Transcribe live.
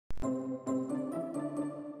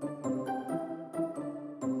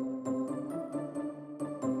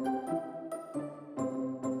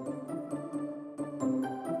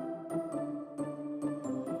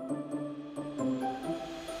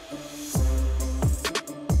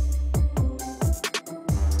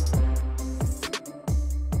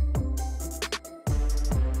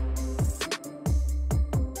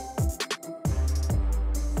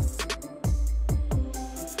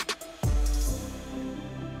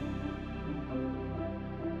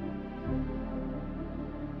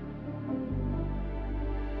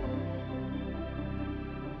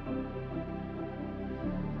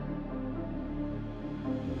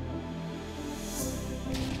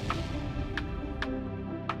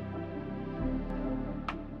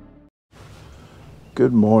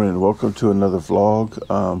Good morning. Welcome to another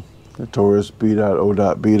vlog. Notorious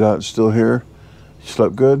B.O.B. still here. You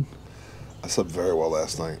slept good? I slept very well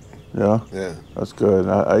last night. Yeah? Yeah. That's good.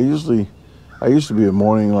 I used to be a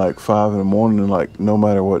morning like 5 in the morning, like no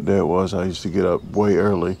matter what day it was, I used to get up way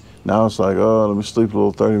early. Now it's like, oh, let me sleep a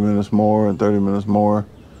little 30 minutes more and 30 minutes more.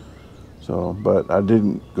 So, but I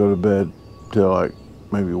didn't go to bed till like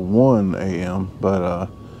maybe 1 a.m. But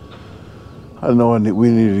I know we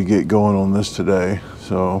needed to get going on this today.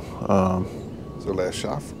 So, So last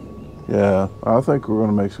shot? yeah, I think we're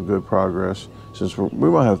going to make some good progress since we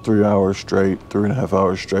might have 3 hours straight, 3.5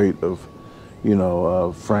 hours straight of,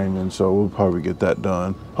 framing. So we'll probably get that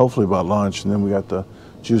done, hopefully by lunch. And then we got the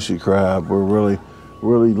juicy crab. We're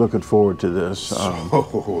really looking forward to this. So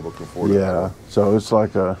looking forward to that. Yeah, so it's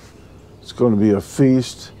like it's going to be a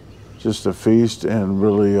feast, just a feast, and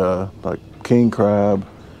really like king crab.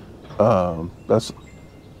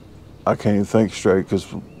 I can't even think straight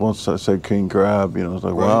because once I say king crab, it's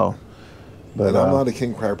like, wow. But and I'm not a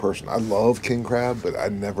king crab person. I love king crab, but I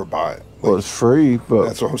never buy it. Well, it's free, but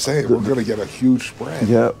that's what I'm saying. We're going to get a huge spread.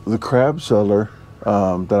 Yeah, the crab seller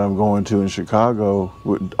that I'm going to in Chicago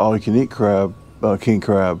with all-you-can-eat crab, king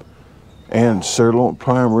crab, and sirloin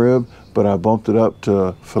prime rib, but I bumped it up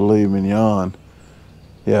to filet mignon.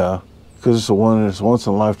 Yeah, because it's a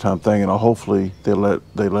once-in-a-lifetime thing, and hopefully they let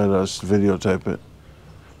us videotape it.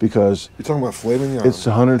 Because you're talking about filet mignon. It's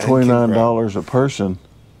 $129 a person,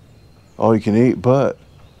 all you can eat, but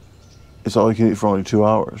it's all you can eat for only 2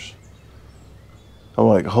 hours. I'm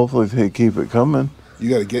like, hopefully they keep it coming. You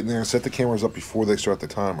got to get in there and set the cameras up before they start the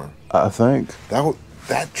timer. I think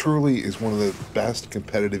that truly is one of the best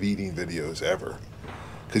competitive eating videos ever,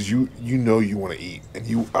 because you want to eat,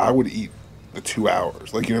 and I would eat the 2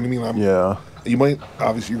 hours. Like, you know what I mean? Yeah. You might,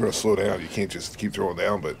 obviously you're going to slow down. You can't just keep throwing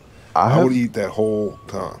down, but I would eat that whole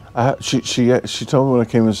time. She told me when I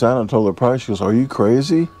came inside, I told her the price. She goes, "Are you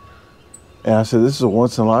crazy?" And I said, "This is a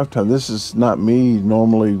once in a lifetime. This is not me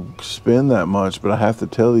normally spend that much, but I have to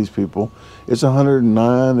tell these people it's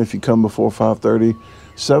 $109 if you come before 5:30,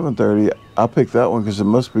 7:30. I picked that one because it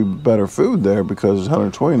must be better food there because it's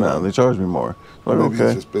 $129. They charge me more. Like, maybe okay,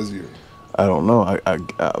 it's just busier. I don't know.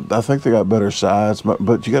 I think they got better sides,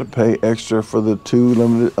 but you got to pay extra for the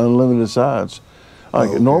two unlimited sides.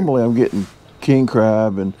 Like normally, I'm getting king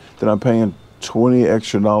crab, and then I'm paying $20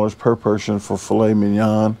 extra per person for filet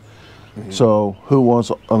mignon. Mm-hmm. So who wants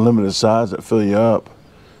unlimited sides that fill you up?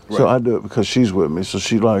 Right. So I do it because she's with me. So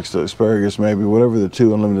she likes the asparagus, maybe whatever the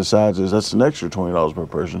two unlimited sides is. That's an extra $20 per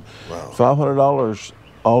person. Wow. $500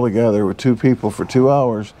 altogether with 2 people for 2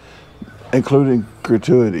 hours, including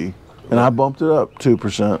gratuity. And I bumped it up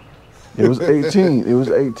 2%. It was 18. It was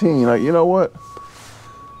 18. Like, you know what?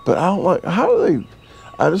 But I don't like, how do they,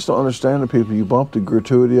 I just don't understand the people. You bump the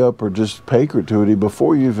gratuity up or just pay gratuity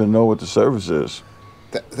before you even know what the service is.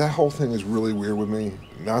 That whole thing is really weird with me.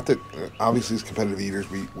 Not that, obviously as competitive eaters,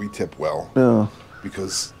 we tip well. Yeah.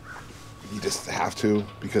 Because you just have to,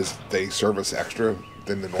 because they serve us extra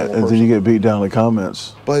than the normal person. And then you get beat down in the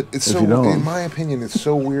comments. But it's so, in my opinion, it's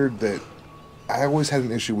so weird that I always had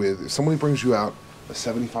an issue with, if somebody brings you out a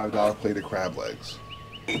 $75 plate of crab legs,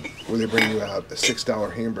 or they bring you out a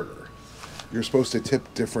 $6 hamburger, you're supposed to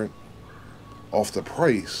tip different off the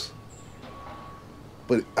price.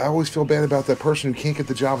 But I always feel bad about that person who can't get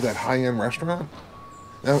the job at that high-end restaurant.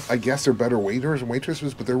 Now, I guess they're better waiters and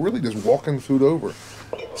waitresses, but they're really just walking food over.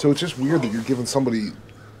 So it's just weird that you're giving somebody,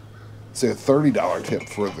 say, a $30 tip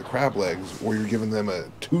for the crab legs, or you're giving them a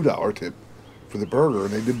 $2 tip for the burger, and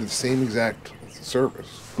they did the same exact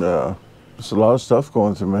service. Yeah. There's a lot of stuff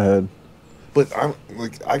going through my head. But I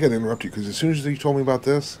got to interrupt you, because as soon as you told me about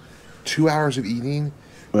this, 2 hours of eating,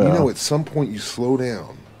 at some point you slow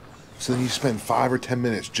down. So then you spend 5 or 10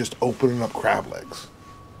 minutes just opening up crab legs.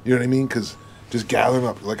 You know what I mean? Because just gathering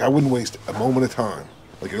up. Like, I wouldn't waste a moment of time.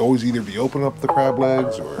 Like, it'd always either be open up the crab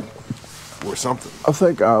legs or something. I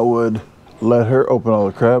think I would let her open all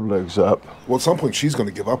the crab legs up. Well, at some point she's going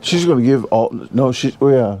to give up. She's going to give all. No,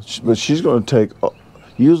 but she's going to take.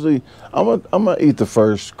 Usually, I'm gonna eat the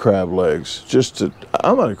first crab legs.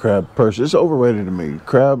 I'm not a crab person. It's overrated to me.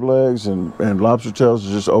 Crab legs and lobster tails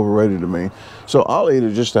is just overrated to me. So I'll eat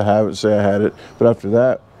it just to have it, say I had it. But after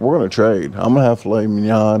that, we're gonna trade. I'm gonna have filet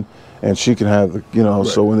mignon, and she can have the, Right.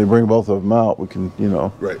 So when they bring both of them out, we can,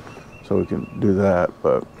 Right. So we can do that.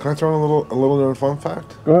 But can I throw in a little known fun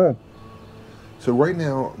fact? Go ahead. So right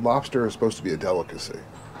now, lobster is supposed to be a delicacy.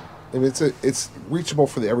 I mean, it's reachable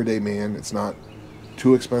for the everyday man. It's not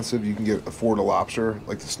too expensive. You can afford a lobster.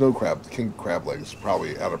 Like the snow crab, the king crab leg is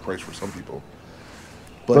probably out of price for some people.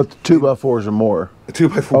 But the 2x4s are more. The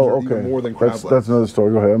 2x4s are even more than crab legs. That's another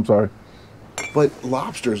story. Go ahead. I'm sorry. But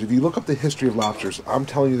lobsters, if you look up the history of lobsters, I'm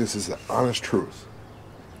telling you this is the honest truth.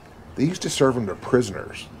 They used to serve them to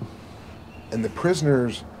prisoners. And the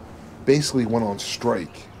prisoners basically went on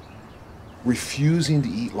strike, refusing to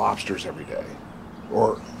eat lobsters every day.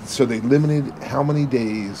 So they limited how many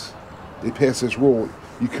days. They passed this rule.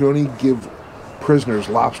 You can only give prisoners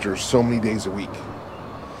lobsters so many days a week.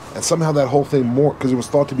 And somehow that whole thing because it was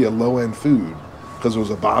thought to be a low-end food, because it was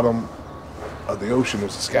the bottom of the ocean, it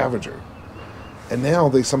was a scavenger. And now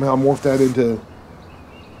they somehow morphed that into,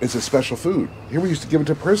 it's a special food. Here we used to give it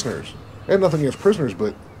to prisoners. I had nothing against prisoners,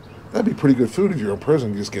 but that'd be pretty good food if you're in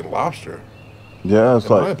prison, just getting lobster. Yeah, it's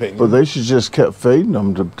like, but they should just kept feeding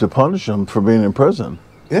them to punish them for being in prison.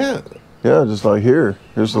 Yeah. Yeah, just like here's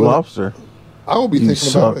the lobster. I will be you thinking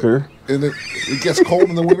sucker. About it. And it gets cold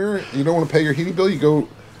in the winter. You don't want to pay your heating bill. You go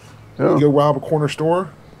rob a corner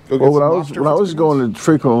store. Go get when I was going to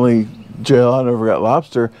frequently jail, I never got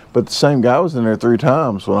lobster. But the same guy was in there 3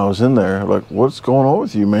 times when I was in there. Like, what's going on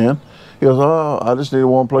with you, man? He goes, oh, I just need a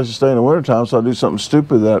warm place to stay in the wintertime, so I do something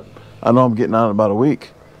stupid that I know I'm getting out in about a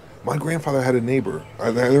week. My grandfather had a neighbor.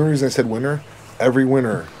 The only reason I said winter, every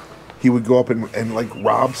winter, he would go up and like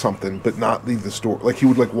rob something, but not leave the store. Like he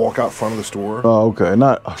would like walk out front of the store. Oh, okay.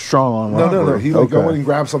 Not a strong robbery. No. He would go in and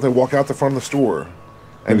grab something, walk out the front of the store,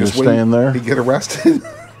 and just stand there. He'd get arrested.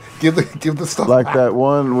 give the stuff like back. That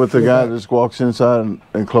one with the guy that just walks inside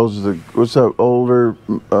and closes the. What's that older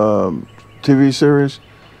TV series?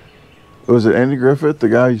 Was it Andy Griffith, the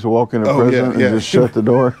guy who used to walk into prison and just shut the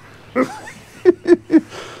door?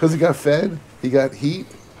 Because he got fed, he got heat.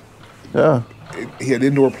 Yeah. He had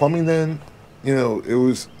indoor plumbing then. You know, it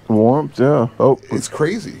was... warmth, yeah. Oh, it's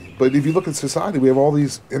crazy. But if you look at society, we have all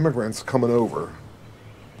these immigrants coming over,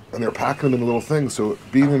 and they're packing them in little things. So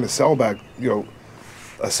being in a cell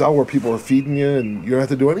a cell where people are feeding you and you don't have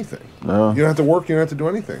to do anything. No. You don't have to work, you don't have to do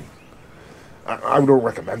anything. I don't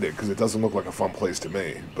recommend it because it doesn't look like a fun place to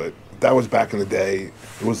me. But that was back in the day.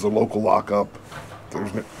 It was the local lockup.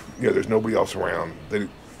 There's nobody else around.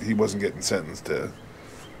 He wasn't getting sentenced to,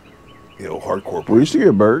 hardcore. We used to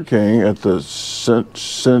get Burger King at the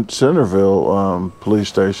Centerville police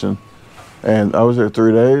station, and I was there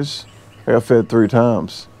 3 days. I got fed 3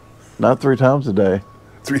 times, not 3 times a day.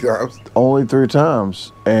 3 times? Only 3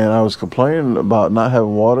 times, and I was complaining about not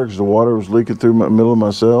having water because the water was leaking through the middle of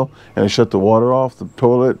my cell, and I shut the water off, the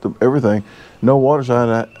toilet, everything. No water, so I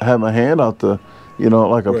had to have my hand out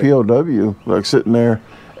like a POW, like sitting there,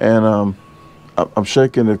 and I'm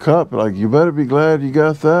shaking the cup, like, you better be glad you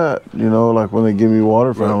got that, like when they give me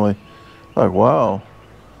water finally. Like, wow,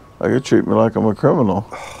 like they treat me like I'm a criminal.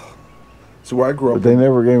 So where I grew up, but they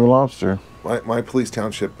never gave me lobster. My police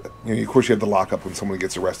township, of course you have to lock up when someone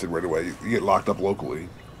gets arrested right away. You get locked up locally.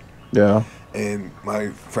 Yeah. And my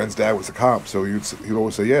friend's dad was a cop, so he'd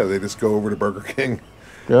always say, yeah, they just go over to Burger King.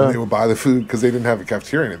 Yeah. And they would buy the food because they didn't have a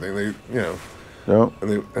cafeteria or anything. Yeah.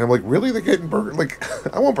 And I'm like, really? They're getting burger? Like,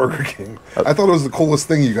 I want Burger King. I thought it was the coolest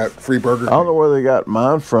thing. You got free Burger King. I don't know where they got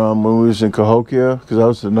mine from when we was in Cahokia, because that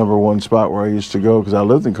was the #1 spot where I used to go because I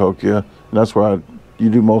lived in Cahokia, and that's where you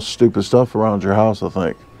do most stupid stuff around your house, I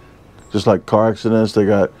think. Just like car accidents, they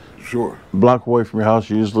got a block away from your house,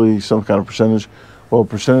 usually some kind of percentage. Well,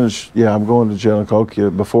 I'm going to jail in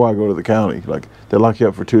Cahokia before I go to the county. Like, they lock you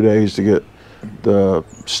up for 2 days to get the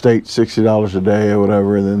state $60 a day or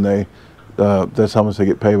whatever, and then that's how much they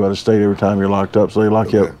get paid by the state every time you're locked up. So they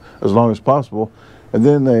lock you up as long as possible, and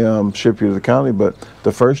then they ship you to the county. But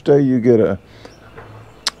the first day you get a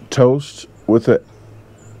toast with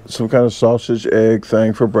some kind of sausage, egg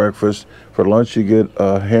thing for breakfast. For lunch, you get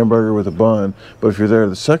a hamburger with a bun. But if you're there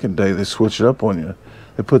the second day, they switch it up on you.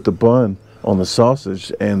 They put the bun on the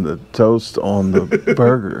sausage and the toast on the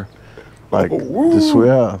burger. Like,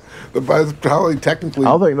 probably technically, I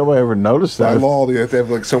don't think nobody ever noticed that. By law, they have to have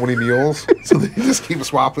like so many meals, so they just keep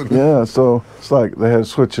swapping. Yeah, so it's like they had to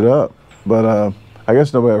switch it up. But I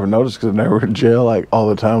guess nobody ever noticed because they were in jail like all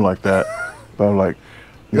the time like that. But I'm like,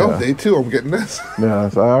 day 2, I'm getting this. Yeah,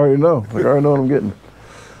 so I already know. Like, I already know what I'm getting.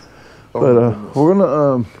 But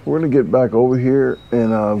we're gonna get back over here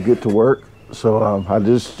and get to work. So I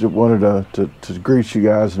just wanted to greet you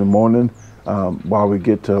guys in the morning while we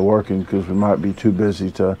get to working, because we might be too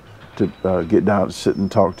busy to get down to sit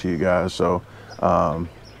and talk to you guys. So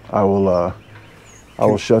I will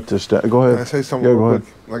shut this down. Go ahead. Can I say something real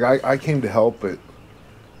quick? Like, I came to help, but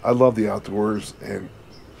I love the outdoors, and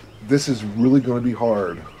this is really going to be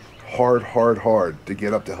hard to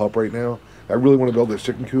get up to help right now. I really want to build this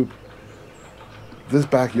chicken coop. This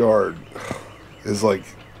backyard is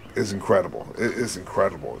incredible. It is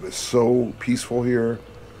incredible. It's so peaceful here,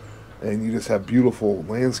 and you just have beautiful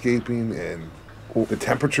landscaping, and The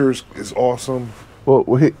temperature is awesome. Well,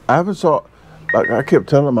 I haven't saw. Like I kept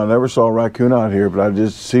telling him I never saw a raccoon out here, but I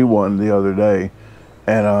just see one the other day,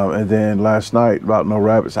 and then last night about no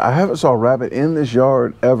rabbits. I haven't saw a rabbit in this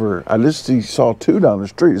yard ever. I just saw 2 down the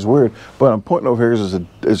street. It's weird, but I'm pointing over here.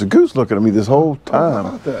 There's a goose looking at me this whole time. How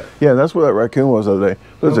about that? Yeah, that's where that raccoon was the other day.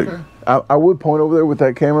 Okay. I would point over there with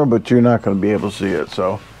that camera, but you're not going to be able to see it.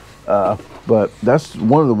 So, but that's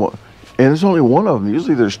one of the one, and there's only one of them.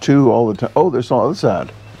 Usually there's 2 all the time. Oh, there's on the other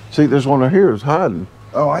side. See, there's one right here. It's hiding.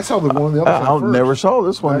 Oh, I saw the one on the other side. I never saw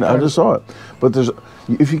this one. I just saw it. But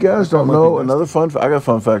if you guys don't know, another fun. I got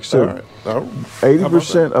fun facts too. All right.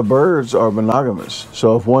 80% of birds are monogamous.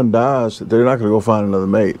 So if one dies, they're not going to go find another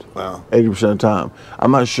mate. Wow. 80% of the time.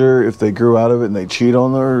 I'm not sure if they grew out of it and they cheat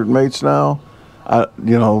on their mates now.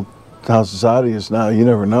 You know how society is now. You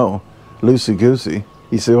never know. Loosey goosey.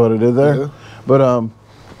 You see what I did there? Yeah. But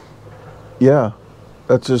yeah,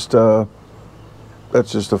 that's just a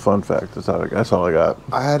fun fact. That's all I got.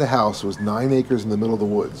 I had a house. It was 9 acres in the middle of the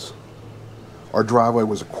woods. Our driveway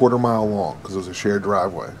was a quarter mile long because it was a shared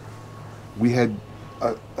driveway. We had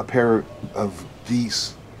a pair of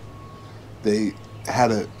geese. They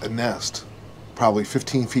had a nest probably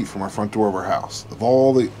 15 feet from our front door of our house. Of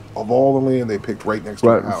all the land they picked right next to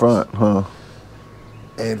our house. Right in front, huh?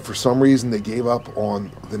 And for some reason they gave up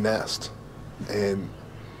on the nest. And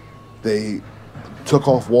they took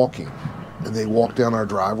off walking. And they walked down our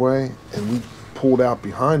driveway, and we pulled out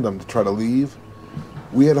behind them to try to leave.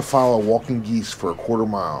 We had to follow walking geese for a quarter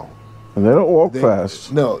mile. And they don't walk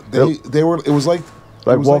fast. No, they were. It was like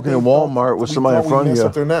walking in Walmart with somebody in front of you.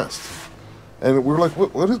 Up their nest, and we were like,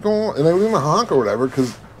 "What is going on?" And they were in a honk or whatever.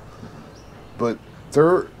 But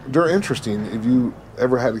they're interesting if you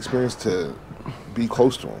ever had experience to be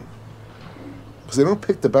close to them, because they don't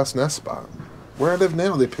pick the best nest spot. Where I live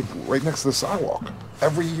now, they pick right next to the sidewalk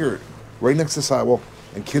every year. Right next to the sidewalk,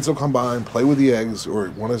 and kids will come by and play with the eggs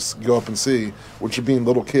or want to go up and see, which are being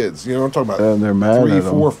little kids. You know what I'm talking about? And they're mad 3, at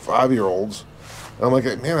 4, 5-year-olds. And I'm like,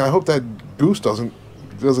 man, I hope that goose doesn't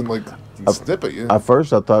like snip at you. At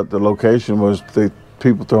first, I thought the location was the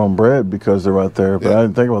people throwing bread because they're right there, but I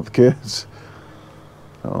didn't think about the kids.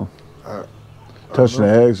 So, touching the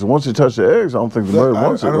eggs. Once you touch the eggs, I don't think the bird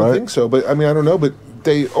wants it, right? I don't think so, but I mean, I don't know, but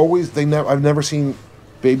I've never seen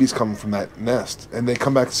babies come from that nest, and they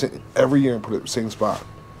come back every year and put it in the same spot.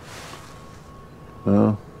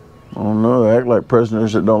 I don't know. They act like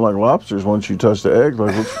prisoners that don't like lobsters once you touch the egg.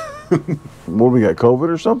 Like, what, we got COVID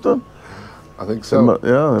or something? I think so.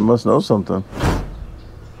 They must know something.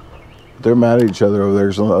 They're mad at each other over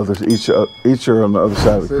there. On the other, each are on the other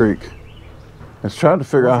side of the creek. It's trying to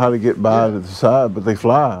figure out how to get by to the side, but they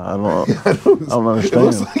fly. I don't understand. It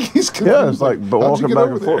looks like he's confused. Yeah, it's like walking back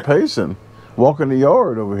and forth, pacing. Walking the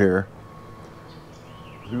yard over here.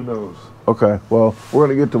 Who knows? Okay, well, we're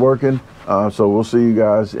going to get to working, so we'll see you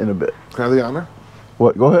guys in a bit. Can I have the honor?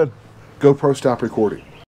 What? Go ahead. GoPro, stop recording.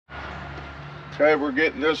 Okay, we're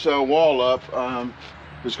getting this wall up.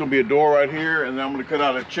 There's going to be a door right here, and then I'm going to cut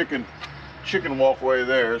out a chicken walkway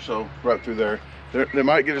there, so right through there. They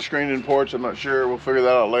might get a screened-in porch. I'm not sure. We'll figure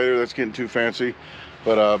that out later. That's getting too fancy.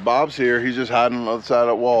 But Bob's here. He's just hiding on the other side of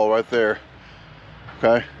that wall right there.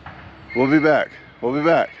 Okay? We'll be back.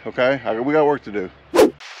 Okay? We got work to do.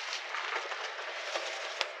 All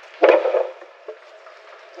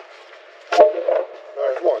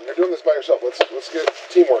right, come on. You're doing this by yourself. Let's get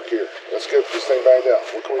teamwork here. Let's get this thing banged out.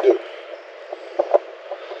 What can we do?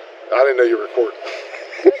 I didn't know you were recording.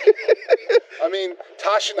 I mean,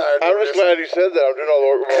 Tasha and I are doing I'm just glad you said that. I'm doing all the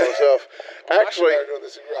work by myself. Actually, I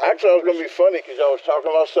was going to be funny because y'all was talking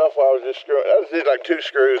about stuff while I was just screwing. I just did like 2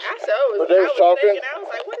 screws. But they was talking. I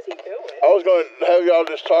was like, what is he doing? I was going to have y'all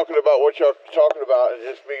just talking about what y'all talking about and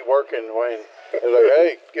just me working when they're like,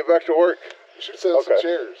 hey, get back to work. You should set up some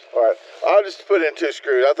chairs. All right. I'll just put in 2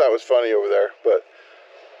 screws. I thought it was funny over there, but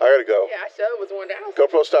I got to go. Yeah, I sure was wondering.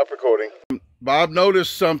 GoPro, stop recording. Bob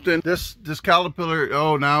noticed something. This caterpillar,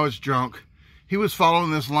 now it's drunk. He was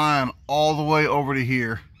following this line all the way over to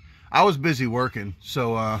here. I was busy working,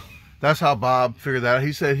 so that's how Bob figured that out.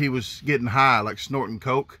 He said he was getting high, like snorting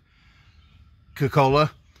Coca-Cola,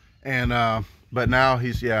 and but now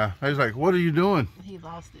he's like, what are you doing? He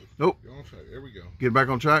lost it. Nope. There we go. Get back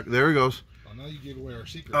on track. There he goes. Oh, now you gave away our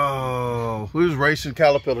secret. Oh, who's racing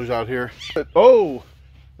caterpillars out here? Oh,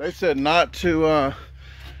 they said not to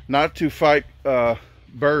fight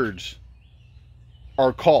birds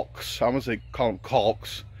or caulks. I'm gonna call them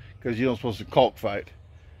caulks because you're not supposed to caulk fight.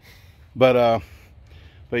 But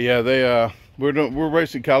yeah, we're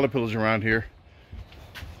racing caterpillars around here.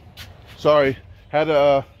 Sorry, had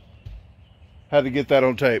to get that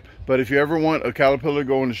on tape. But But if you ever want a caterpillar to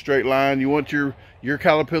go in a straight line, you want your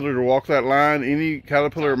caterpillar to walk that line, any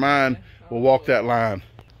caterpillar of mine will walk that line.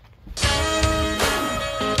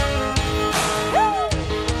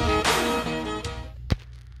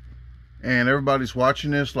 And everybody's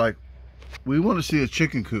watching this like, we want to see a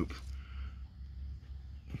chicken coop.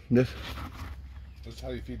 This. That's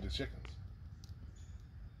how you feed the chickens.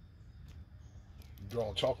 You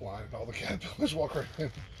draw a chalk line and all the caterpillars walk right in.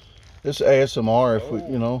 This ASMR, if we,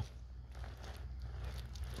 you know.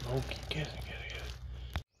 Okay, get it.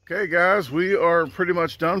 Okay, guys, we are pretty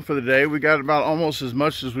much done for the day. We got about almost as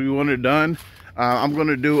much as we wanted done. I'm going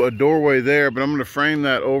to do a doorway there, but I'm going to frame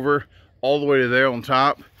that over all the way to there on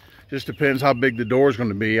top. Just depends how big the door is going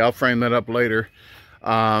to be. I'll frame that up later. We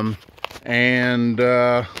got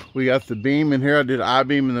the beam in here. I did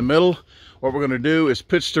I-beam in the middle. What we're going to do is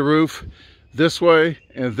pitch the roof this way,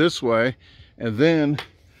 and then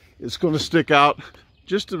it's going to stick out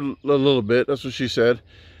just a little bit. That's what she said.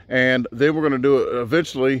 And then we're going to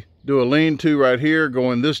eventually do a lean-to right here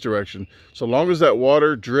going this direction. So long as that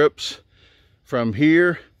water drips from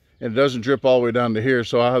here and it doesn't drip all the way down to here.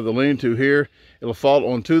 So I have the lean-to here. It'll fall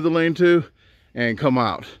onto the lean-to and come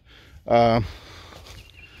out. The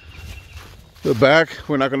back,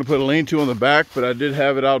 we're not going to put a lean-to on the back, but I did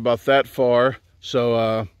have it out about that far.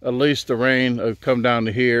 So at least the rain will come down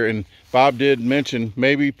to here. And Bob did mention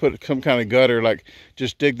maybe put some kind of gutter, like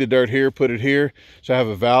just dig the dirt here, put it here. So I have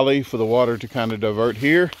a valley for the water to kind of divert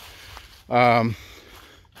here. And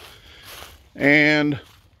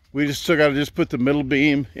we just got to just put the middle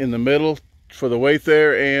beam in the middle for the weight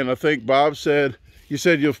there. And I think Bob said, you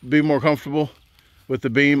said you'll be more comfortable with the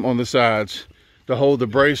beam on the sides to hold the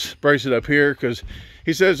brace it up here, because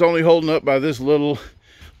he said it's only holding up by this little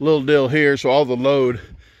deal here, so all the load.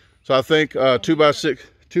 So I think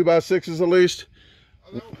 2x6s at least.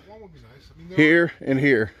 That one would be nice. I mean, here and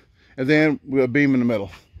here, and then we'll beam in the middle.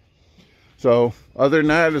 So other than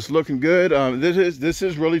that, it's looking good. This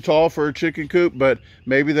is really tall for a chicken coop, but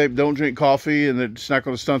maybe they don't drink coffee and it's not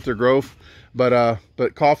going to stunt their growth. But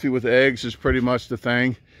coffee with eggs is pretty much the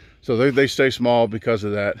thing. So they stay small because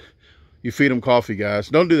of that. You feed them coffee, guys.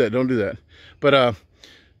 Don't do that. But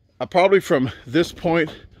I probably from this point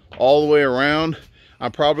all the way around,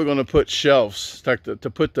 I'm probably going to put shelves like to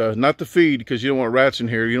put not the feed, because you don't want rats in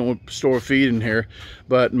here. You don't want to store feed in here,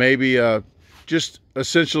 but maybe just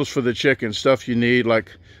essentials for the chicken, stuff you need,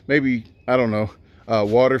 like maybe, I don't know,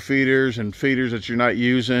 water feeders and feeders that you're not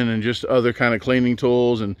using, and just other kind of cleaning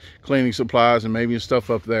tools and cleaning supplies, and maybe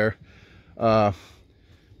stuff up there.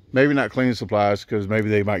 Maybe not cleaning supplies, because maybe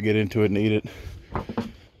they might get into it and eat it.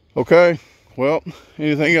 Okay, well,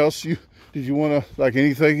 anything else did you want to, like,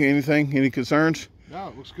 any concerns? No,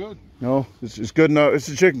 it looks good. No, it's good enough. It's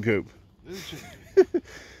a chicken coop. It is a chicken coop.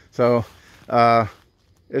 So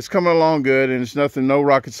it's coming along good, and it's nothing, no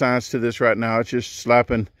rocket science to this right now. It's just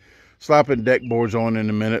slapping deck boards on in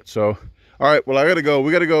a minute. So all right, well, I gotta go.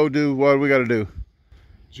 We gotta go do what we gotta do.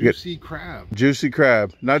 Juicy crab. Juicy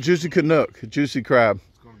crab, not juicy Canuck, juicy crab.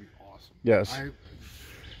 It's gonna be awesome. Yes. I'm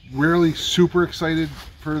really super excited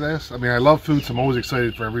for this. I mean, I love food, so I'm always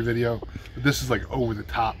excited for every video, but this is like over the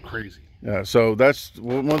top crazy. Yeah, so that's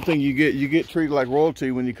one thing you get treated like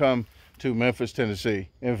royalty when you come to Memphis, Tennessee,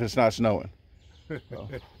 if it's not snowing. So,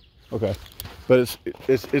 okay, but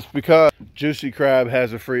it's because Juicy Crab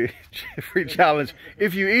has a free challenge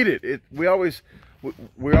if you eat it. We always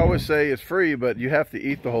say it's free, but you have to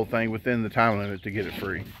eat the whole thing within the time limit to get it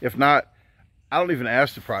free. If not, I don't even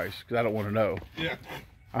ask the price because I don't want to know. Yeah.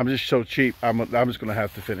 I'm just so cheap. I'm just gonna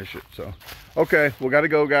have to finish it. So, okay, we gotta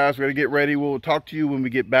go, guys. We gotta get ready. We'll talk to you when we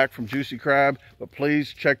get back from Juicy Crab. But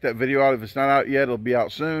please check that video out. If it's not out yet, it'll be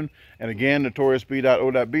out soon. And again,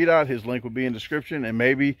 notoriousb.o.b. His link will be in the description, and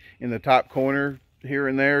maybe in the top corner here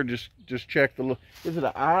and there. Just check the look. Is it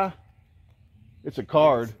an eye? It's a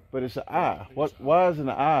card, but it's an eye. What? Why is it an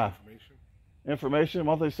eye? Information.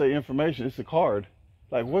 Why don't they say information? It's a card.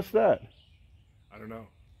 Like, what's that? I don't know.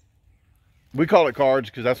 We call it cards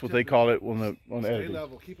because that's what they call it on the Stay editing.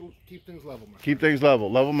 level. Keep things level, man. Keep things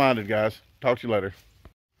level. Level-minded, guys. Talk to you later.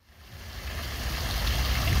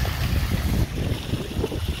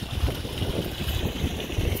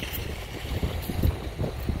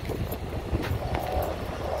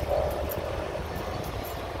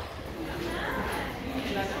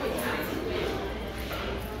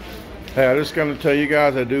 Hey, I'm just going to tell you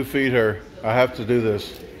guys, I do feed her. I have to do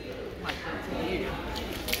this.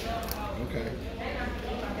 Okay.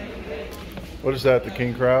 What is that, the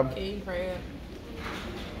king crab? King crab.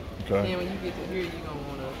 Okay. And when you get to here, you're going to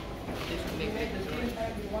want to disconnect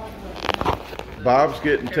Bob's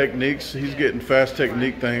getting techniques. He's getting fast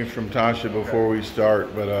technique things from Tasha before we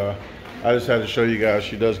start. But I just had to show you guys.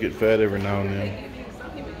 She does get fed every now and then.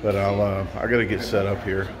 But I gotta get set up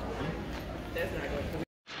here.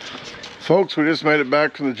 Folks, we just made it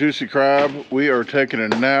back from the Juicy Crab. We are taking a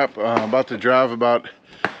nap. About to drive about,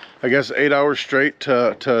 I guess, 8 hours straight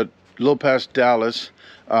to a little past Dallas,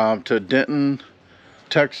 to Denton,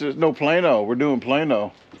 Texas. No, Plano. We're doing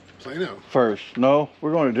Plano. Plano? First. No,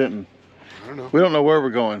 we're going to Denton. I don't know. We don't know where we're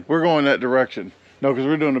going. We're going that direction. No, because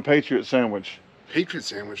we're doing a Patriot sandwich. Patriot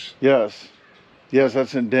sandwich? Yes. Yes,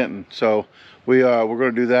 that's in Denton. So we're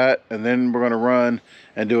going to do that, and then we're going to run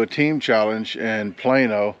and do a team challenge in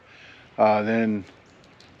Plano. Then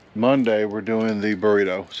Monday we're doing the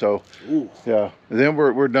burrito. So ooh. Yeah, and then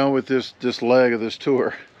we're done with this leg of this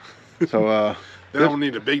tour. So then I don't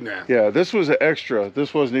need a big nap. Yeah, this was an extra.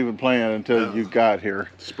 This wasn't even planned until you got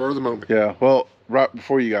here. Spur of the moment. Yeah, well, right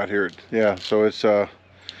before you got here. Yeah, so it's so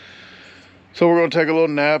we're gonna take a little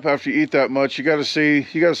nap after you eat that much. You got to see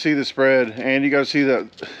the spread, and you got to see that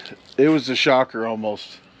it was a shocker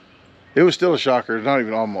almost. It was still a shocker. It's not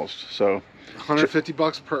even almost. So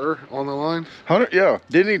 $150 per on the line. 100. Yeah,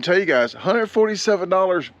 didn't even tell you guys.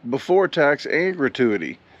 $147 before tax and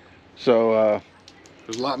gratuity. So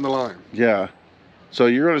there's a lot in the line. Yeah. So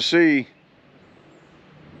you're gonna see.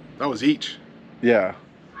 That was each. Yeah.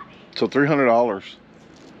 So $300.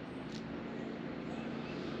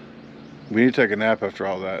 We need to take a nap after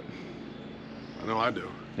all that. I know I do.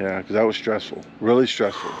 Yeah, because that was stressful. Really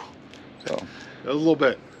stressful. So. That was a little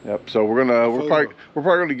bit. Yep. So we're probably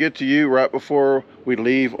gonna get to you right before we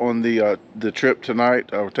leave on the trip tonight.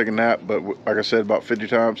 We're taking a nap, but like I said about 50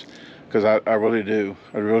 times, because I really do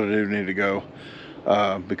need to go,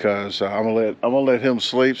 because I'm gonna let him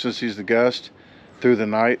sleep since he's the guest through the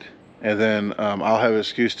night, and then I'll have an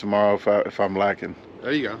excuse tomorrow if I'm lacking.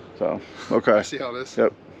 There you go. So okay. I see how it is.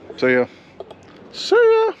 Yep. See ya. See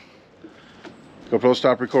ya. GoPro,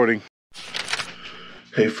 stop recording.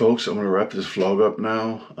 Hey folks, I'm going to wrap this vlog up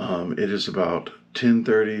now. It is about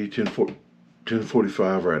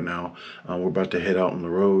 10:45 right now. We're about to head out on the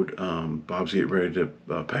road. Bob's getting ready to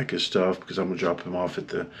pack his stuff because I'm going to drop him off at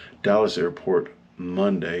the Dallas airport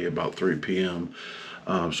Monday about 3 p.m.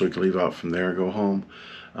 So he can leave out from there and go home.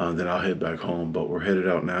 Then I'll head back home. But we're headed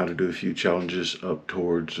out now to do a few challenges up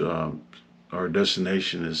towards our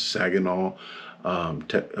destination is Saginaw,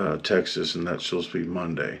 Texas, and that's supposed to be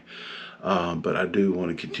Monday. But I do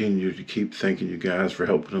want to continue to keep thanking you guys for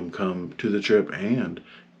helping him come to the trip and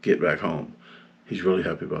get back home. He's really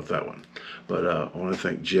happy about that one. But I want to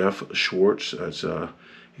thank Jeff Schwartz. That's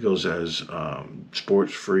he goes as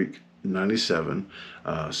Sports Freak 97.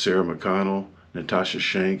 Sarah McConnell, Natasha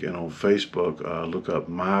Shank, and on Facebook look up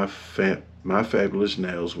My Fabulous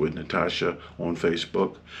Nails with Natasha on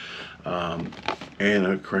Facebook.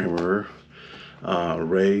 Anna Kramer,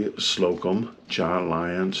 Ray Slocum, John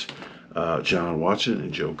Lyons, John Watson,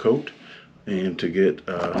 and Joe Coate. And to get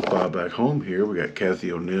Bob back home here, we got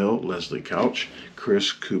Kathy O'Neill, Leslie Couch,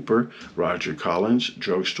 Chris Cooper, Roger Collins,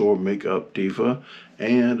 Drugstore Makeup Diva,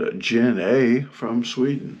 and Jen A. from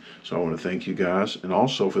Sweden. So I want to thank you guys. And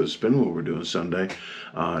also for the spin wheel we're doing Sunday,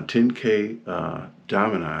 10K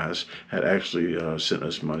Diamond Eyes had actually sent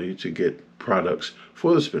us money to get products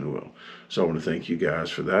for the spin wheel. So I want to thank you guys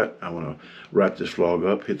for that. I want to wrap this vlog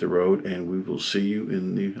up, hit the road, and we will see you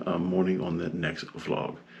in the morning on the next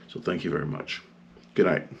vlog. So thank you very much. Good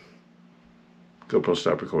night. GoPro,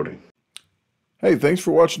 stop recording. Hey, thanks for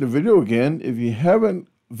watching the video again. If you haven't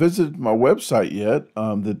visited my website yet,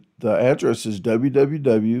 the address is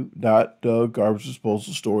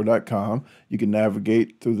www.DaGarbageDisposalstore.com. You can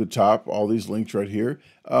navigate through the top, all these links right here.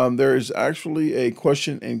 There is actually a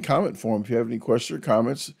question and comment form. If you have any questions or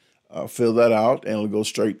comments, fill that out and it'll go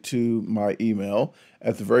straight to my email.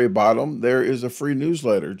 At the very bottom, there is a free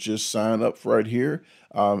newsletter. Just sign up right here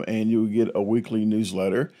and you'll get a weekly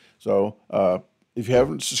newsletter. So if you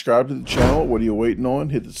haven't subscribed to the channel, what are you waiting on?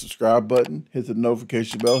 Hit the subscribe button, hit the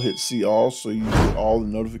notification bell, hit see all so you get all the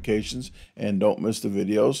notifications and don't miss the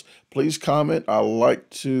videos. Please comment. I like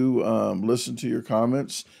to listen to your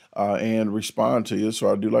comments and respond to you.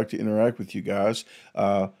 So I do like to interact with you guys.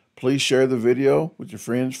 Please share the video with your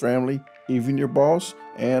friends, family, even your boss,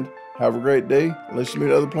 and have a great day. Let's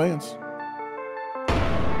meet other plans.